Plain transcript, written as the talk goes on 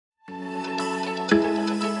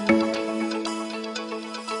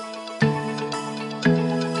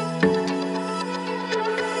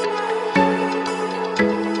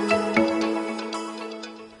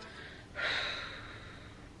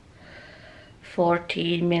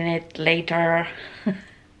14 minutes later.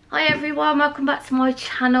 Hi everyone, welcome back to my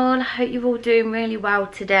channel. I hope you're all doing really well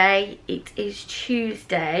today. It is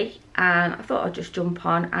Tuesday and I thought I'd just jump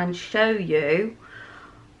on and show you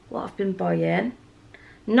what I've been buying.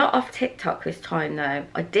 Not off TikTok this time though.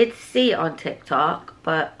 I did see it on TikTok,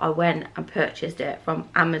 but I went and purchased it from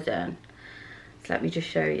Amazon. So let me just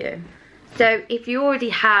show you. So if you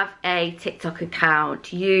already have a TikTok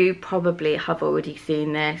account, you probably have already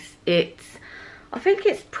seen this. I think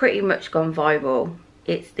it's pretty much gone viral.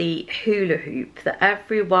 It's the hula hoop that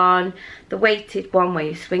everyone, the weighted one where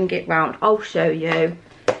you swing it round. I'll show you.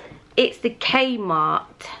 It's the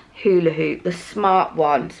KMART hula hoop, the smart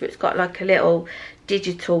one. So it's got like a little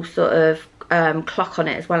digital sort of clock on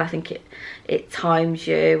it as well. I think it times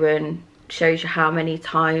you and shows you how many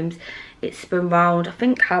times it's spun round. I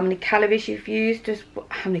think how many calories you've used,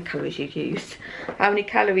 how many calories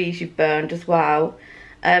you've burned as well.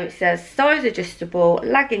 It says size adjustable,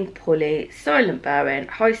 lagging pulley, silent bearing,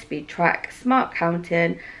 high speed track, smart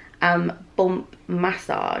counting, and bump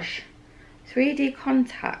massage. 3D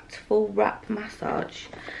contact, full wrap massage.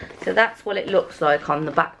 So that's what it looks like on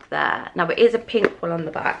the back there. Now it is a pink one on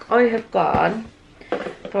the back. I have gone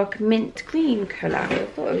for like a mint green colour. I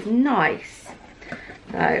thought it was nice.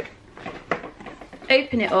 So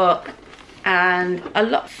open it up, and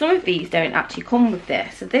some of these don't actually come with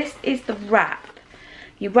this. So this is the wrap.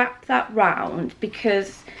 You wrap that round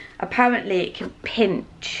because apparently it can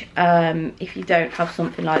pinch if you don't have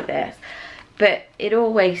something like this. But it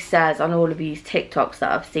always says on all of these TikToks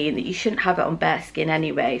that I've seen that you shouldn't have it on bare skin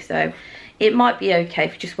anyway. So it might be okay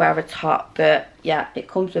if you just wear a top. But yeah, it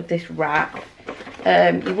comes with this wrap.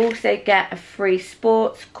 You also get a free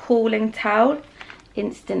sports cooling towel.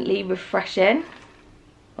 Instantly refreshing.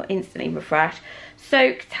 Or instantly refresh.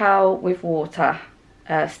 Soak towel with water.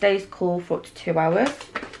 Stays cool for up to 2 hours.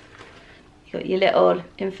 You got your little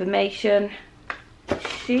information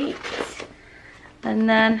sheet, and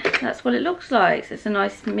then that's what it looks like. So it's a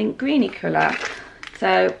nice mint greeny colour.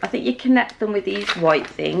 So I think you connect them with these white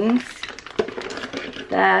things.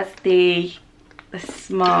 There's the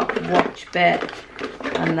smart watch bit,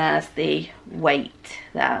 and there's the weight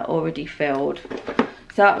there already filled.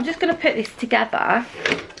 So I'm just going to put this together,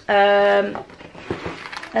 and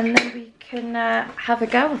then we can have a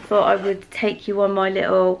go. I thought I would take you on my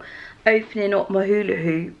little opening up my hula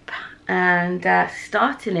hoop and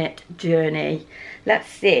starting it journey. Let's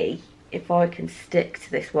see if I can stick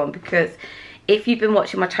to this one, because if you've been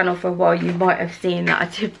watching my channel for a while, you might have seen that I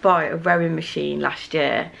did buy a rowing machine last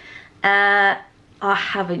year. I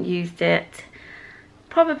haven't used it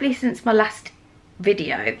probably since my last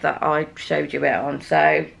video that I showed you it on,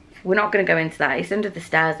 so we're not going to go into that. It's under the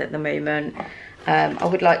stairs at the moment. I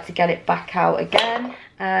would like to get it back out again,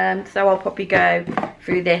 so I'll probably go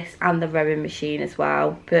through this and the rowing machine as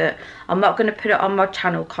well, but I'm not going to put it on my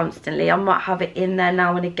channel constantly. I might have it in there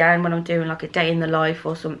now and again when I'm doing like a day in the life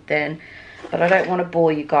or something, but I don't want to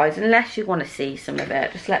bore you guys. Unless you want to see some of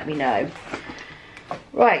it, just let me know.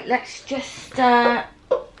 Right, let's just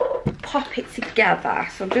pop it together.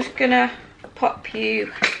 So I'm just going to pop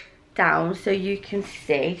you down so you can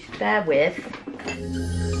see. Bear with.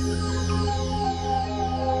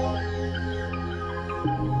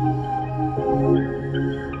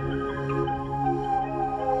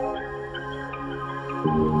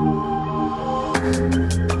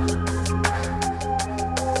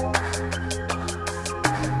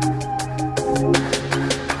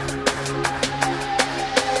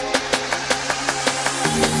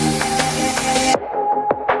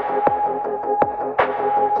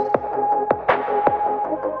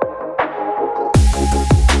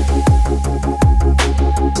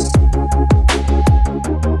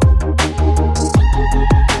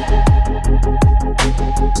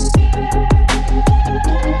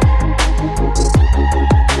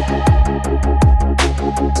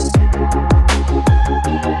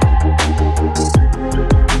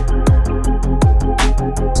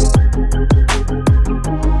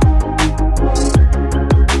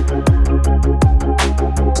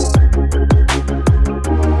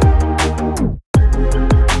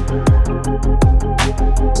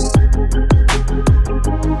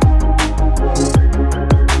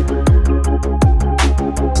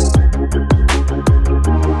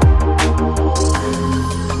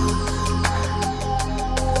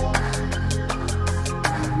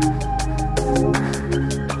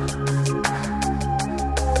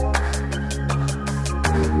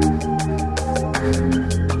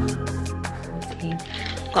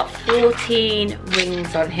 Got 14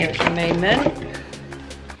 rings on here at the moment.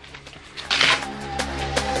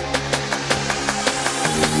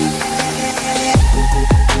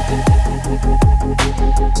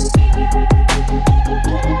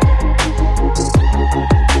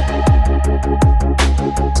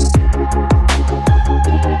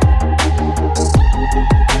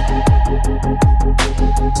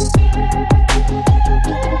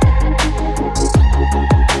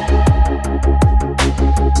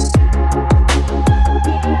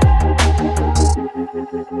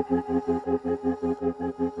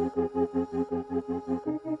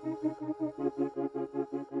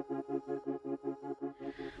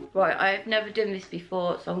 Right, I've never done this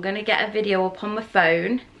before, so I'm going to get a video up on my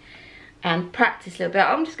phone and practice a little bit.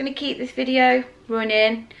 I'm just going to keep this video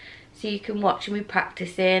running so you can watch me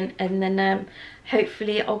practicing, and then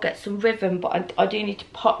hopefully I'll get some rhythm. But I do need to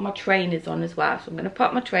pop my trainers on as well, so I'm going to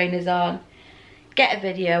pop my trainers on, get a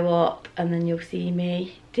video up, and then you'll see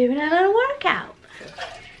me doing a little workout.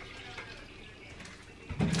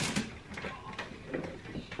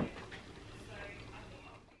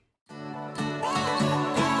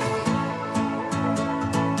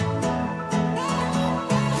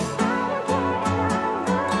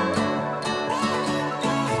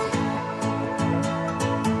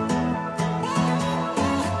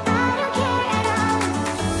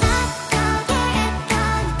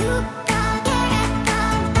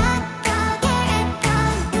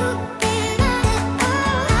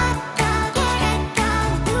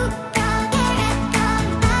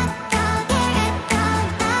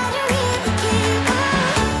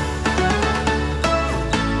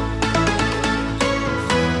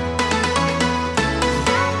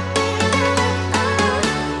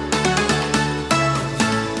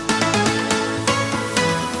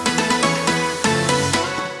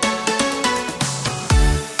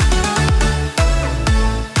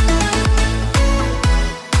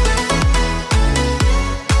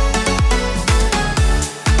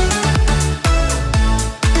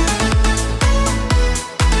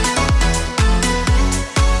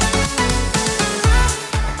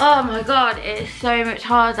 Oh my god, it's so much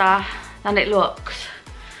harder than it looks.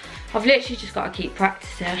 I've literally just got to keep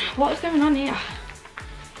practicing. What is going on here?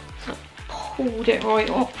 So I pulled it right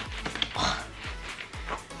up.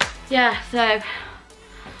 Yeah, so I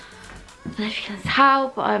don't know if you can tell,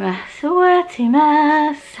 but I'm a sweaty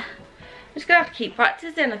mess. I'm just gonna have to keep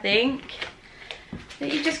practicing, I think.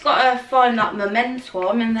 You just gotta find that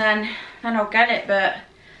momentum, and then I'll get it. But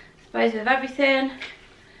I suppose with everything,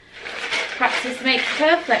 practice makes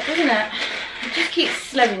perfect, doesn't it? It just keeps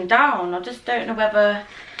slowing down. I just don't know whether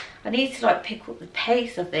I need to like pick up the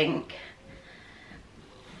pace, I think.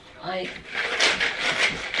 Like,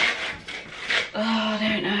 oh, I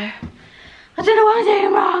don't know. I don't know what I'm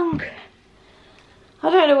doing wrong. I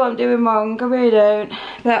don't know what I'm doing wrong, I really don't.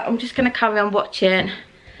 But I'm just gonna carry on watching.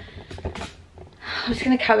 I'm just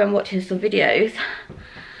gonna carry on watching some videos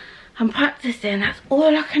and practicing. That's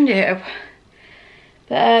all I can do.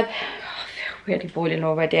 But really boiling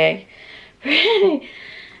already. Really,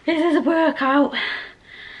 this is a workout.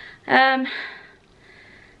 So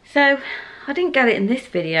I didn't get it in this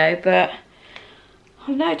video, but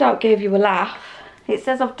I no doubt gave you a laugh. It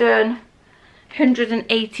says I've done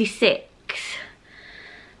 186.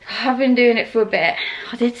 I've been doing it for a bit.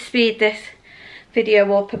 I did speed this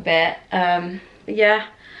video up a bit. But yeah,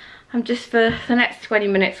 I'm just, for the next 20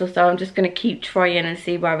 minutes or so, I'm just going to keep trying and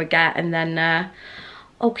see where we get, and then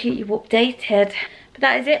I'll keep you updated. But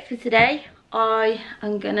that is it for today. I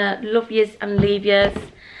am gonna love yous and leave yous,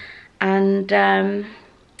 and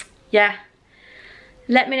yeah,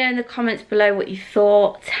 let me know in the comments below what you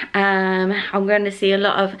thought. I'm going to see a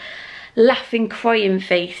lot of laughing, crying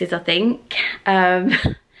faces, I think. But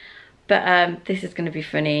this is going to be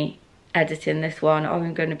funny editing this one.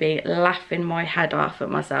 I'm going to be laughing my head off at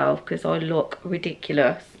myself because I look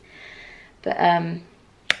ridiculous. But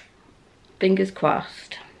fingers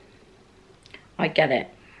crossed. I get it.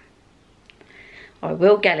 I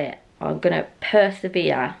will get it. I'm gonna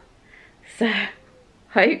persevere. So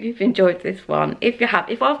hope you've enjoyed this one. If you have,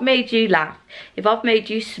 if I've made you laugh, if I've made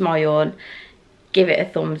you smile, give it a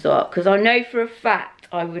thumbs up, because I know for a fact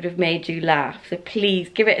I would have made you laugh. So please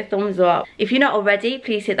give it a thumbs up. If you're not already,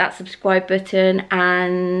 please hit that subscribe button,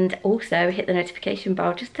 and also hit the notification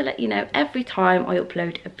bell just to let you know every time I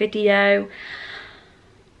upload a video.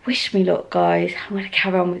 Wish me luck, guys. I'm going to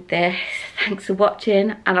carry on with this. Thanks for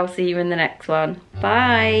watching, and I'll see you in the next one.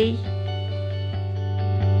 Bye.